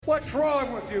What's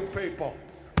wrong with you people?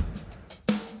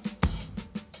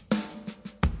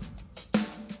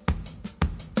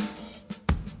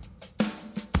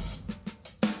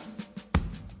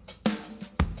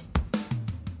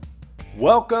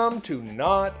 Welcome to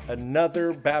Not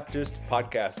Another Baptist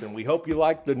Podcast, and we hope you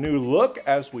like the new look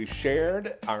as we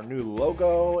shared our new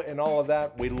logo and all of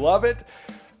that. We love it.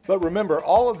 But remember,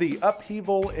 all of the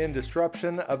upheaval and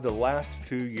disruption of the last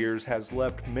 2 years has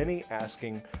left many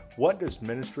asking, what does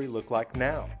ministry look like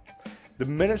now? The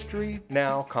Ministry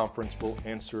Now Conference will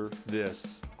answer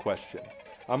this question.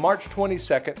 On March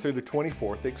 22nd through the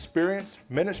 24th, experienced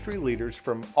ministry leaders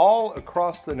from all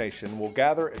across the nation will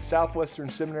gather at Southwestern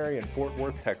Seminary in Fort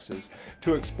Worth, Texas,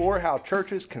 to explore how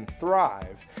churches can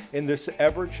thrive in this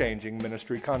ever-changing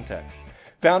ministry context.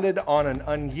 Founded on an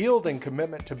unyielding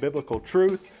commitment to biblical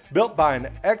truth, built by an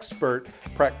expert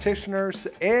practitioners,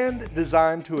 and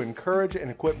designed to encourage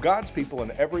and equip God's people in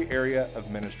every area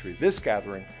of ministry, this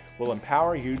gathering will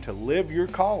empower you to live your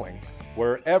calling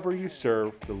wherever you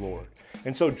serve the Lord.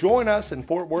 And so join us in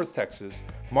Fort Worth, Texas,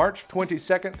 March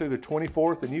 22nd through the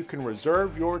 24th, and you can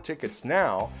reserve your tickets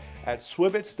now at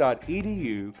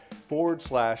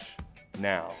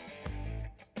swivets.edu/now.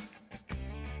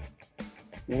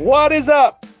 What is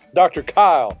up? Dr.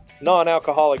 Kyle,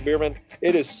 non-alcoholic beerman.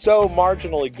 It is so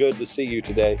marginally good to see you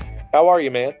today. How are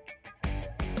you, man?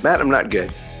 Matt, I'm not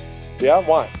good. Yeah,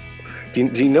 why? Do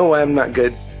you know why I'm not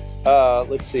good?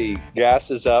 Let's see. Gas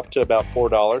is up to about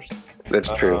 $4. That's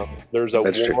true. There's a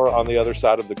war on the other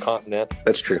side of the continent.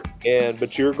 That's true.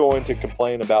 But you're going to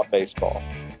complain about baseball.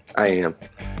 I am.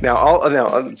 Now,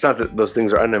 it's not that those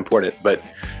things are unimportant, but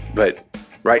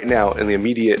right now, in the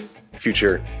immediate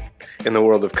future, in the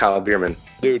world of Kyle Bierman,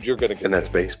 dude, you're gonna get. And that's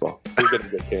baseball. You're gonna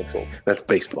get canceled. That's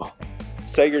baseball.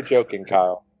 Say you're joking,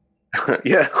 Kyle.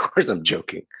 Yeah, of course I'm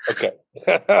joking. Okay.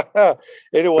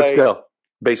 Anyway, but still,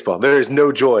 baseball. There is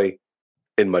no joy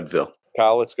in Mudville.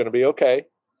 Kyle, it's going to be okay.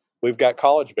 We've got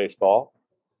college baseball.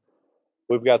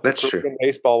 We've got the That's Christian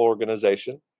baseball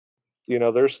organization. You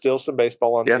know, there's still some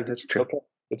baseball on TV. Yeah, that's true. Okay.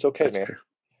 It's okay, that's man. True.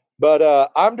 But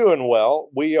I'm doing well.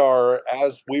 We are,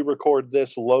 as we record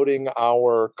this, loading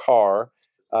our car,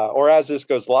 or as this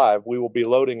goes live, we will be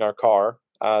loading our car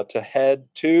to head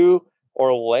to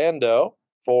Orlando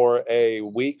for a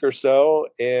week or so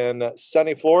in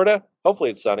sunny Florida.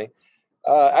 Hopefully it's sunny.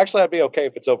 Actually, I'd be okay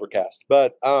if it's overcast.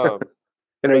 But and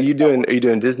are you doing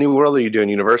Disney World? Are you doing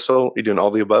Universal? Are you doing all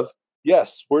the above?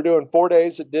 Yes, we're doing 4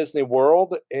 days at Disney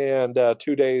World and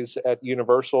 2 days at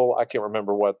Universal. I can't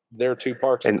remember what their two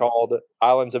parks are called,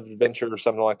 Islands of Adventure or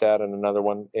something like that, and another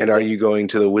one. And are you going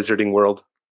to the Wizarding World?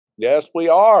 Yes, we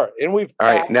are. And we've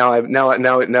all right.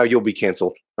 Now you'll be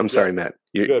canceled. I'm sorry, Matt.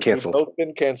 You're canceled. We've both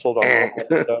been canceled on one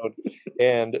episode.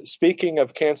 And speaking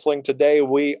of canceling, today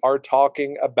we are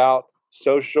talking about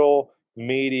social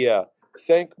media.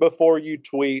 Think before you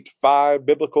tweet. 5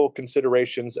 biblical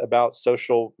considerations about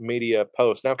social media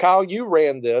posts. Now, Kyle, you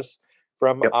ran this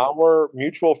from our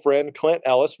mutual friend, Clint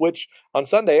Ellis, which on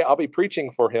Sunday I'll be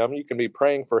preaching for him. You can be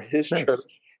praying for his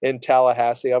church in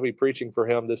Tallahassee. I'll be preaching for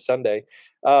him this Sunday.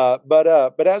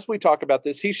 But as we talk about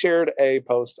this, he shared a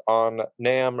post on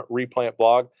NAM Replant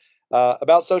blog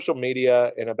about social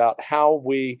media and about how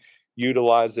we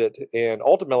utilize it and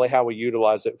ultimately how we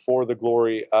utilize it for the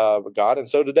glory of God. And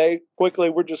so today, quickly,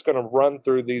 we're just going to run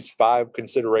through these 5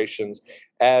 considerations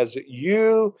as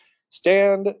you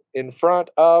stand in front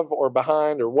of or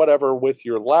behind or whatever with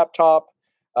your laptop,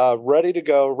 ready to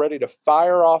go, ready to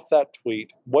fire off that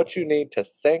tweet, what you need to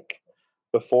think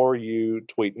before you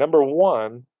tweet. Number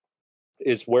 1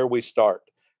 is where we start.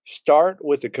 Start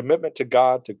with a commitment to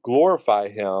God to glorify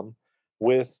Him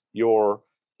with your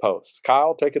posts.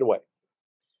 Kyle, take it away.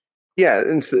 Yeah,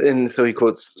 and so he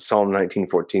quotes Psalm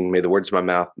 19:14, "May the words of my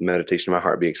mouth, the meditation of my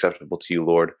heart be acceptable to you,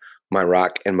 Lord, my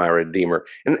rock and my redeemer."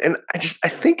 And I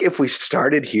think if we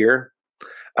started here,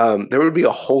 there would be a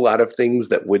whole lot of things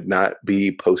that would not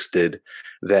be posted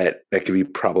that could be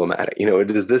problematic. You know,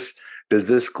 does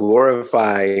this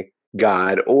glorify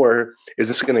God, or is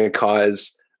this going to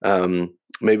cause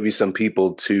maybe some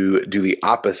people to do the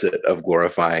opposite of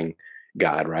glorifying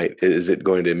God, right? Is it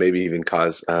going to maybe even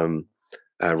cause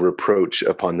reproach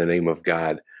upon the name of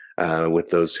God with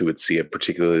those who would see it,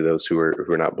 particularly those who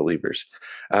are not believers?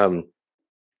 I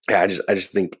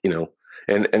just think, you know,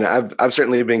 and I've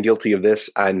certainly been guilty of this.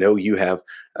 I know you have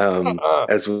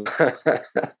as well.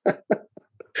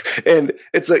 And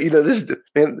it's you know, this,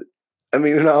 and I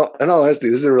mean, in all honesty,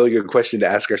 this is a really good question to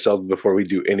ask ourselves before we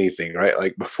do anything, right?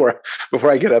 Like before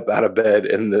I get up out of bed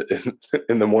in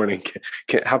the morning,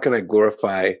 how can I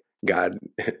glorify God?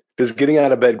 Does getting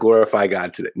out of bed glorify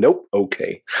God today? Nope.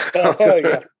 Okay.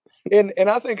 Yeah. And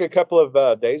I think a couple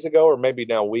of days ago, or maybe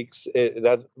now weeks,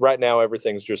 that right now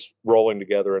everything's just rolling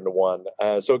together into one.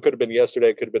 So it could have been yesterday,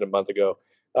 it could have been a month ago.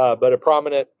 But a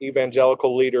prominent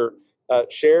evangelical leader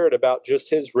shared about just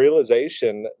his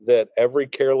realization that every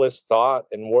careless thought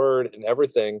and word and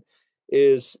everything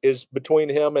is between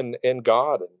him and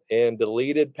God, and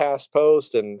deleted past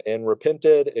posts and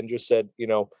repented and just said,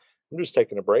 I'm just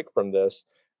taking a break from this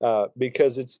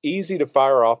because it's easy to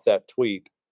fire off that tweet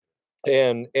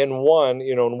and one,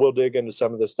 and we'll dig into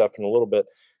some of this stuff in a little bit,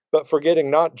 but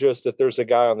forgetting not just that there's a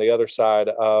guy on the other side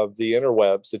of the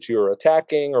interwebs that you're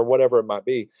attacking or whatever it might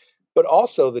be, but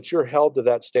also that you're held to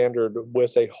that standard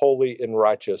with a holy and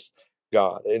righteous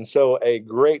God. And so a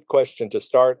great question to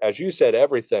start, as you said,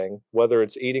 everything, whether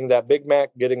it's eating that Big Mac,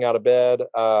 getting out of bed,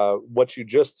 what you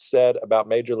just said about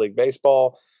Major League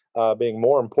Baseball being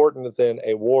more important than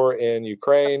a war in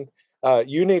Ukraine.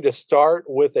 You need to start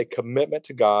with a commitment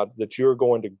to God that you're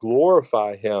going to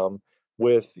glorify Him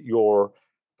with your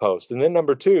post. And then,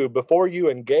 number two, before you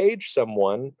engage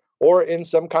someone or in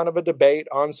some kind of a debate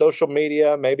on social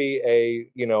media, maybe a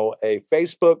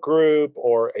Facebook group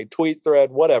or a tweet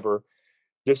thread, whatever,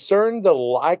 discern the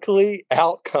likely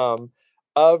outcome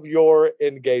of your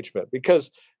engagement.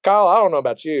 Because Kyle, I don't know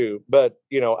about you, but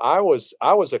I was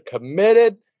a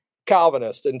committed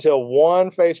Calvinist until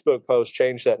one Facebook post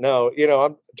changed that. No,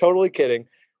 I'm totally kidding.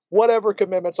 Whatever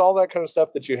commitments, all that kind of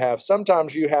stuff that you have,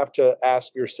 sometimes you have to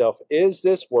ask yourself, is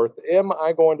this worth, am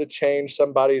I going to change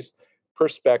somebody's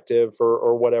perspective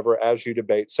or whatever as you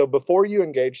debate? So before you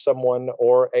engage someone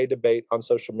or a debate on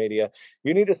social media,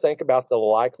 you need to think about the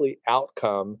likely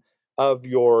outcome of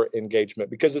your engagement,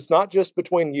 because it's not just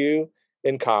between you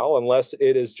and Kyle, unless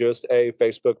it is just a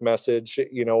Facebook message,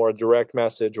 or a direct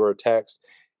message or a text.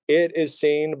 It is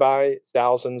seen by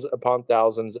thousands upon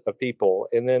thousands of people.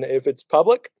 And then if it's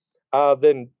public,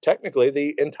 then technically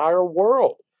the entire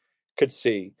world could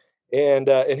see. And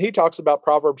he talks about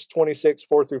Proverbs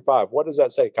 26:4-5. What does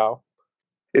that say, Kyle?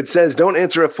 It says, "Don't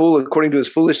answer a fool according to his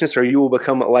foolishness, or you will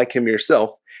become like him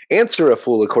yourself. Answer a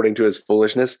fool according to his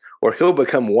foolishness, or he'll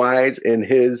become wise in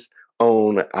his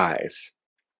own eyes."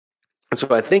 And so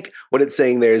I think what it's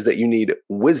saying there is that you need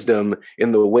wisdom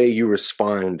in the way you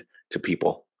respond to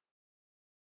people.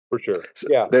 For sure. So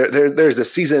Yeah. There's a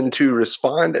season to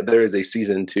respond. There is a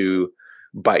season to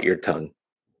bite your tongue.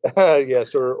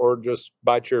 Yes, or just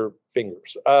bite your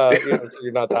fingers.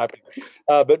 You're not typing.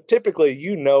 But typically,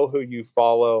 who you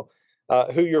follow,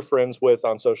 who you're friends with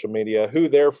on social media, who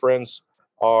their friends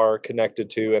are connected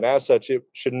to. And as such, it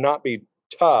should not be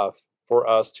tough for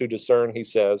us to discern, he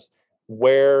says,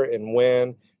 where and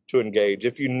when to engage.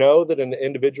 If you know that an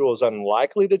individual is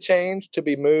unlikely to change, to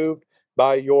be moved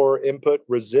by your input,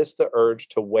 resist the urge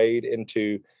to wade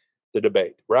into the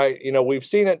debate, right? We've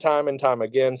seen it time and time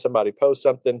again. Somebody posts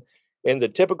something and the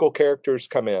typical characters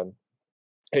come in,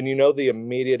 and the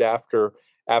immediate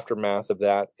aftermath of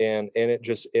that, and it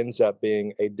just ends up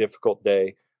being a difficult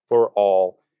day for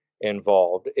all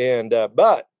involved. And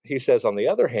but he says, on the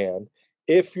other hand,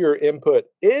 if your input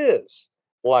is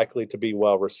likely to be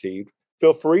well received,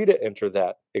 feel free to enter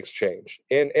that exchange.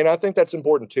 And I think that's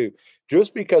important too.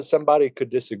 Just because somebody could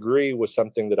disagree with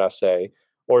something that I say,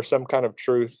 or some kind of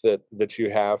truth that you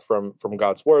have from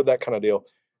God's word, that kind of deal,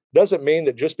 doesn't mean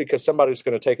that just because somebody's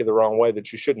going to take it the wrong way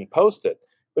that you shouldn't post it.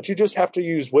 But you just have to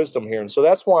use wisdom here. And so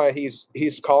that's why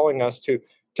he's calling us to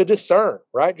discern,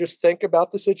 right? Just think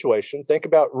about the situation,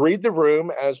 read the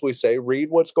room, as we say, read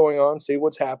what's going on, see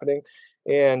what's happening.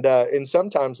 And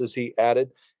sometimes, as he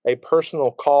added, a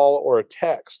personal call or a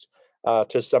text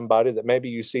to somebody that maybe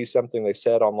you see something they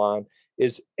said online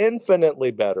is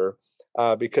infinitely better,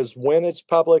 because when it's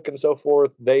public and so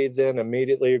forth, they then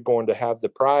immediately are going to have the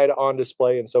pride on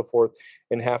display and so forth,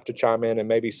 and have to chime in and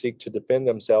maybe seek to defend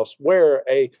themselves, where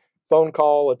a phone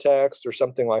call, a text, or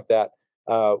something like that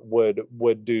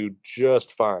would do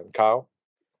just fine. Kyle?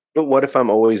 But what if I'm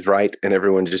always right and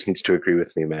everyone just needs to agree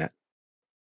with me, Matt?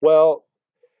 Well,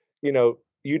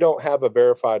 you don't have a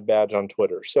verified badge on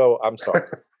Twitter, so I'm sorry.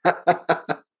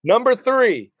 Number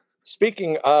three,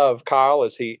 speaking of Kyle,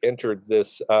 as he entered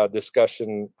this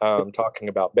discussion talking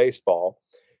about baseball,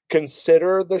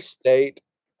 consider the state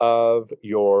of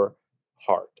your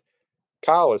heart.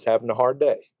 Kyle is having a hard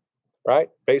day, right?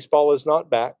 Baseball is not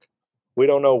back. We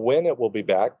don't know when it will be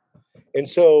back. And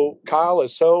so Kyle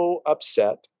is so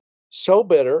upset, so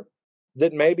bitter,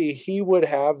 that maybe he would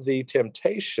have the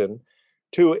temptation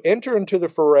to enter into the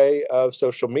foray of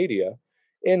social media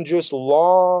and just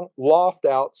loft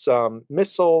out some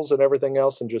missiles and everything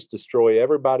else and just destroy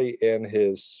everybody in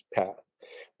his path.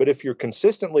 But if you're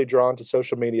consistently drawn to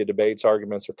social media debates,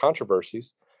 arguments, or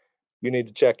controversies, you need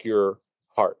to check your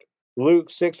heart. Luke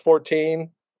 6:14,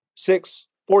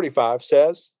 6:45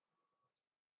 says,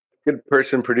 Good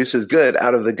person produces good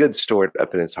out of the good stored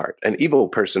up in his heart. An evil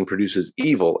person produces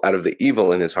evil out of the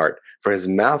evil in his heart, for his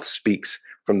mouth speaks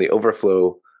from the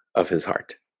overflow of his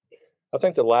heart. I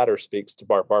think the latter speaks to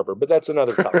Bart Barber, but that's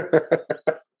another topic.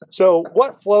 So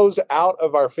what flows out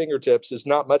of our fingertips is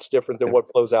not much different than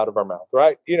what flows out of our mouth,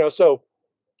 right? So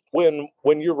when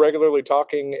you're regularly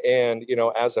talking and,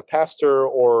 as a pastor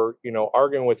or,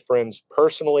 arguing with friends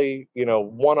personally,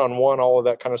 one-on-one, all of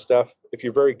that kind of stuff, if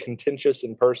you're very contentious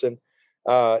in person,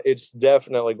 it's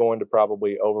definitely going to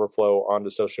probably overflow onto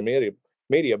social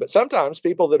media. But sometimes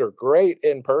people that are great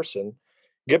in person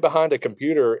get behind a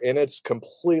computer and it's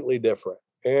completely different.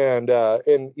 And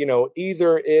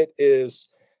either it is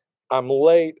I'm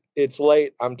late, it's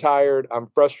late, I'm tired, I'm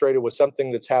frustrated with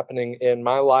something that's happening in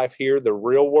my life here, the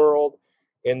real world.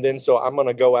 And then so I'm going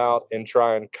to go out and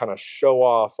try and kind of show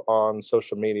off on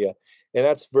social media. And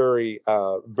that's very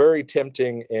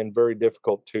tempting and very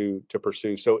difficult to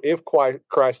pursue. So if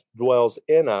Christ dwells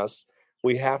in us,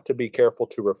 we have to be careful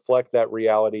to reflect that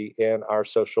reality in our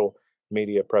social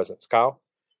media presence. Kyle?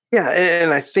 Yeah,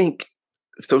 and I think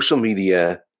social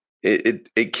media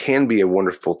it can be a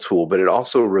wonderful tool, but it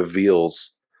also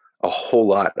reveals a whole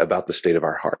lot about the state of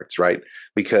our hearts, right?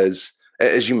 Because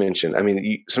as you mentioned, I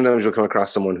mean, sometimes you'll come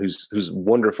across someone who's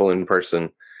wonderful in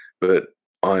person, but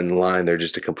online they're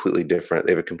just they have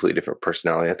a completely different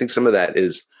personality. I think some of that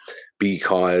is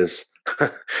because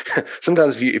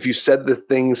sometimes if you said the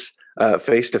things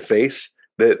face to face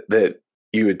that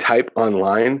you would type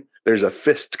online, there's a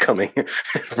fist coming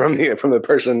from the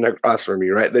person across from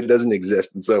you, right? That doesn't exist.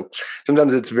 And so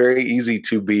sometimes it's very easy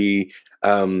to be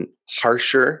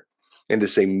harsher and to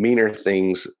say meaner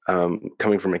things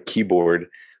coming from a keyboard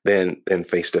than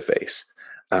face to face.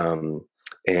 And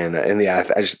yeah,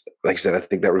 I just, like I said, I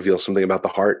think that reveals something about the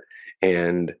heart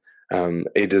and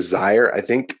a desire, I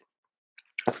think,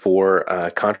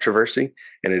 for controversy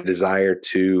and a desire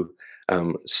to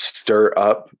stir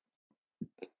up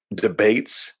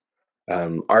debates,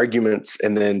 arguments,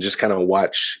 and then just kind of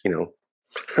watch,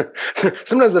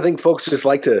 sometimes I think folks just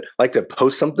like to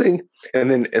post something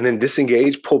and then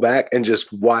disengage, pull back, and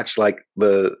just watch like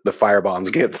the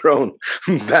firebombs get thrown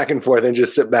back and forth, and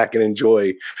just sit back and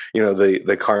enjoy,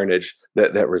 the carnage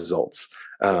that results.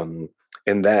 And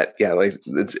that, yeah, like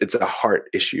it's a heart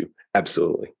issue,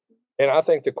 absolutely. And I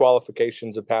think the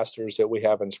qualifications of pastors that we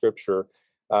have in Scripture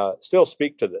still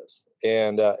speak to this,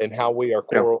 and how we are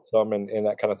quarrelsome and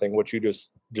that kind of thing, what you just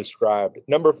described.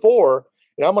 Number 4,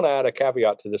 and I'm going to add a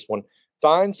caveat to this one: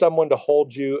 find someone to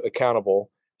hold you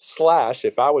accountable. /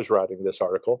 if I was writing this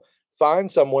article, find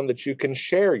someone that you can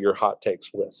share your hot takes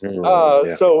with.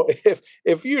 So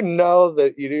if you know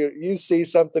that you see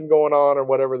something going on or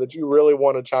whatever that you really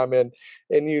want to chime in,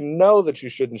 and you know that you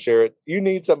shouldn't share it, you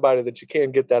need somebody that you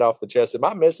can get that off the chest. Am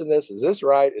I missing this? Is this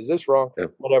right? Is this wrong? Yeah.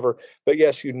 Whatever. But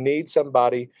yes, you need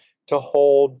somebody to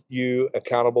hold you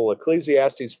accountable.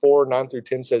 Ecclesiastes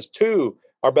 4:9-10 says 2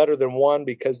 are better than 1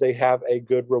 because they have a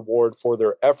good reward for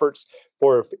their efforts.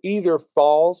 For if either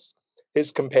falls,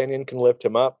 his companion can lift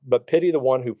him up, but pity the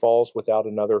one who falls without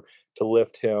another to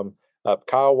lift him up.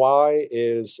 Kyle, why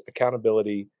is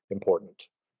accountability important?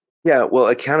 Yeah, well,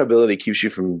 accountability keeps you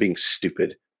from being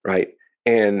stupid, right?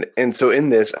 And so in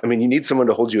this, I mean, you need someone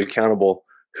to hold you accountable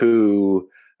who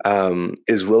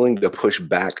is willing to push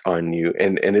back on you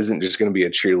and isn't just going to be a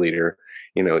cheerleader.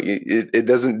 It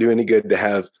doesn't do any good to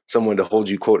have someone to hold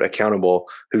you, quote, accountable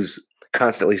who's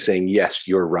constantly saying, yes,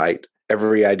 you're right.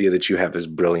 Every idea that you have is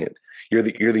brilliant.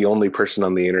 You're the only person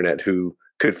on the internet who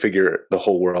could figure the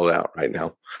whole world out right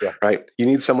now. Yeah. Right. You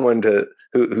need someone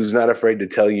who's not afraid to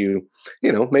tell you,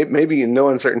 maybe in no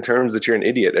uncertain terms that you're an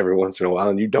idiot every once in a while,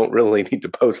 and you don't really need to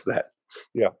post that.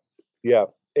 Yeah. Yeah.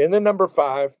 And then number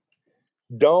 5,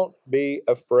 don't be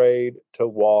afraid to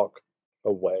walk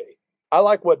away. I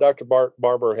like what Dr.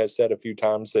 Barber has said a few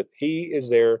times, that he is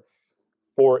there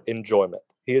for enjoyment.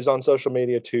 He is on social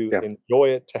media to enjoy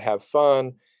it, to have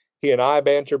fun. He and I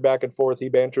banter back and forth. He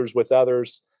banters with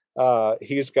others.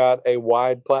 He's got a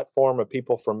wide platform of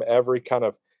people from every kind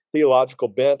of theological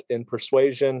bent and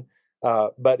persuasion,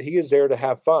 but he is there to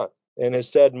have fun, and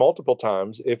has said multiple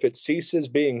times, if it ceases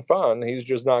being fun, he's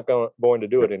just not going to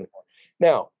do it anymore.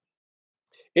 Now,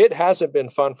 it hasn't been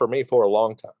fun for me for a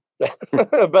long time.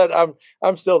 But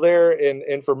I'm still there,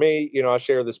 and for me, I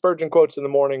share the Spurgeon quotes in the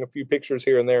morning, a few pictures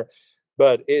here and there,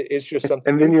 but it's just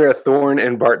something. And then you're a thorn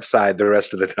in Bart's side the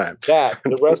rest of the time.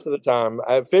 The rest of the time,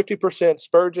 I have 50%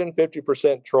 Spurgeon,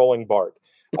 50% trolling Bart.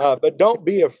 But don't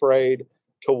be afraid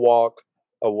to walk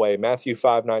away. Matthew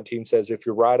 5:19 says, if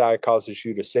your right eye causes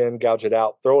you to sin, gouge it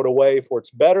out, throw it away, for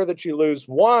it's better that you lose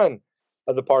one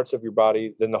of the parts of your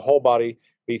body than the whole body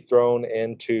be thrown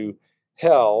into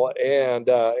hell. And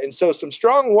so some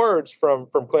strong words from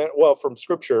Clint, well, from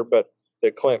Scripture, but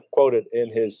that Clint quoted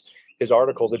in his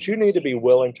article, that you need to be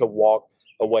willing to walk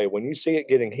away. When you see it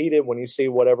getting heated, when you see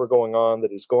whatever going on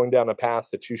that is going down a path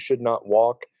that you should not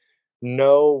walk,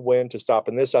 know when to stop.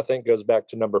 And this, I think, goes back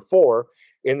to number 4.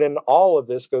 And then all of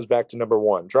this goes back to number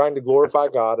 1, trying to glorify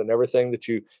God in everything that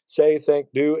you say, think,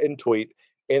 do, and tweet.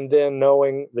 And then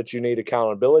knowing that you need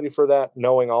accountability for that,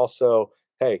 knowing also,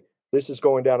 hey, this is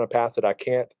going down a path that I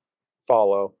can't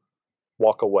follow.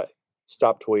 Walk away.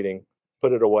 Stop tweeting.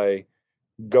 Put it away.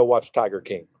 Go watch Tiger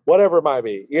King. Whatever it might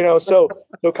be. So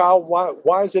Kyle,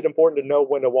 why is it important to know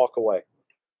when to walk away?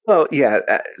 Well, yeah,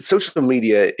 social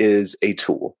media is a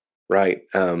tool, right?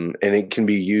 And it can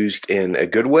be used in a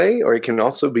good way, or it can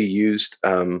also be used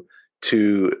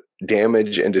to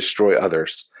damage and destroy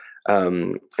others.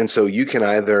 And so you can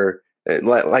either,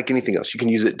 like anything else, you can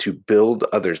use it to build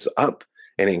others up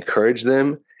and encourage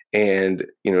them, and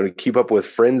to keep up with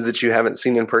friends that you haven't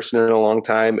seen in person in a long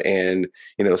time, and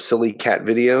silly cat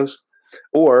videos.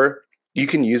 Or you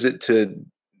can use it to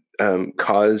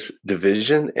cause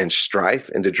division and strife,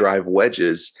 and to drive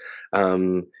wedges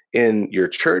in your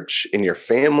church, in your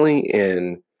family,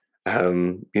 in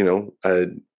a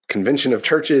convention of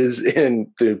churches, and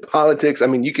through politics. I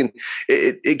mean,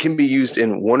 it can be used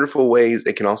in wonderful ways.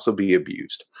 It can also be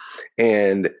abused.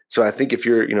 And so I think if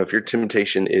your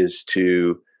temptation is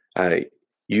to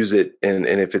use it, and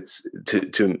if it's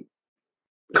to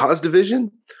cause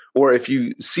division, or if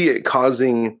you see it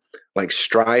causing like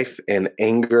strife and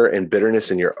anger and bitterness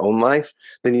in your own life,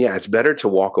 then yeah, it's better to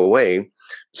walk away,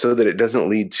 so that it doesn't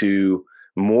lead to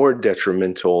more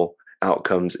detrimental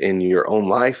outcomes in your own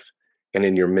life and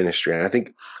in your ministry. And I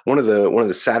think one of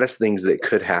the saddest things that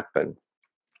could happen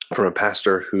from a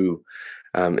pastor who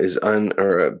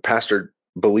or a pastor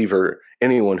believer,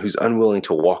 anyone who's unwilling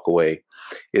to walk away,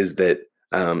 is that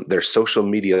their social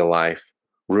media life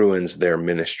ruins their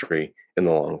ministry in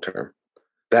the long term.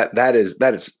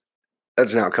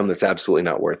 That's an outcome that's absolutely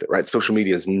not worth it, right? Social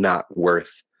media is not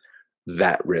worth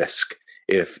that risk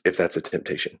if that's a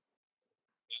temptation.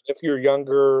 If you're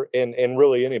younger, and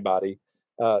really anybody,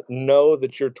 know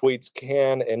that your tweets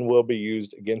can and will be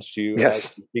used against you.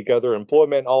 Yes. Seek other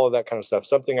employment, all of that kind of stuff.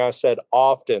 Something I said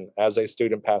often as a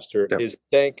student pastor is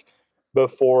think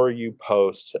before you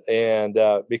post. And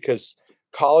because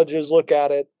colleges look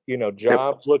at it,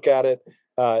 jobs look at it.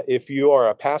 If you are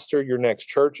a pastor, your next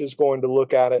church is going to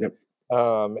look at it.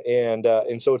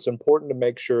 And so it's important to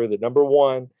make sure that, number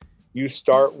 1, you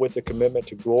start with a commitment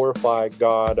to glorify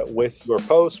God with your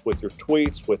posts, with your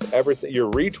tweets, with everything, your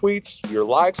retweets, your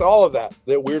likes, all of that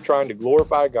we're trying to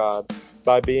glorify God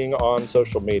by being on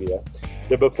social media.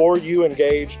 That before you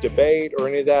engage, debate, or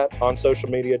any of that on social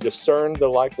media, discern the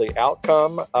likely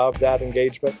outcome of that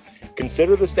engagement.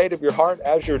 Consider the state of your heart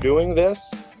as you're doing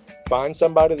this. Find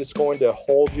somebody that's going to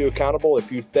hold you accountable.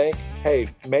 If you think, hey,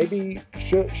 maybe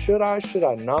should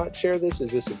I not share this?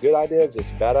 Is this a good idea? Is this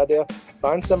a bad idea?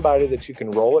 Find somebody that you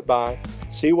can roll it by,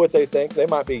 see what they think. They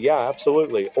might be, yeah,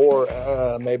 absolutely, or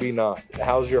maybe not.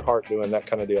 How's your heart doing? That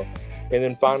kind of deal. And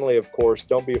then finally, of course,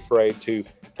 don't be afraid to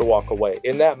walk away.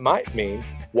 And that might mean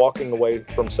walking away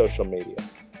from social media.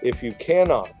 If you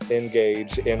cannot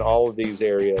engage in all of these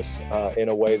areas in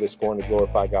a way that's going to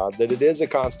glorify God, that it is a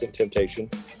constant temptation,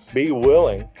 be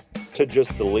willing to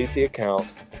just delete the account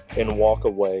and walk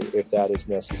away if that is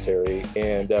necessary.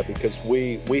 And because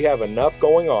we have enough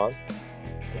going on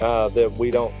that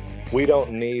we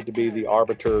don't need to be the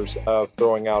arbiters of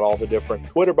throwing out all the different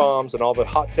Twitter bombs and all the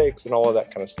hot takes and all of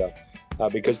that kind of stuff.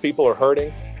 Because people are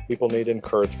hurting, people need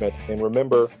encouragement. And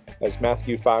remember, as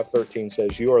Matthew 5:13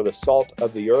 says, you are the salt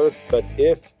of the earth, but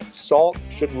if salt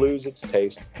should lose its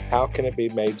taste, how can it be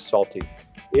made salty?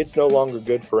 It's no longer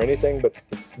good for anything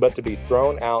but to be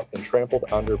thrown out and trampled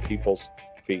under people's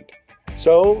feet.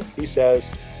 So, he says,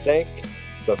 think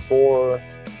before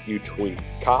you tweet.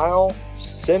 Kyle,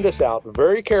 send us out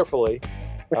very carefully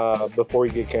before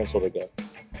you get canceled again.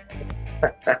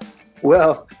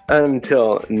 Well,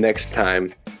 until next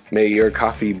time, may your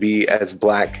coffee be as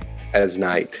black as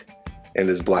night and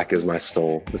as black as my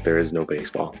soul, that there is no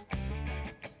baseball.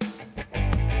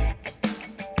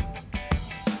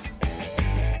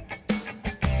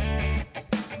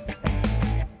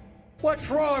 What's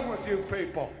wrong with you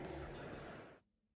people?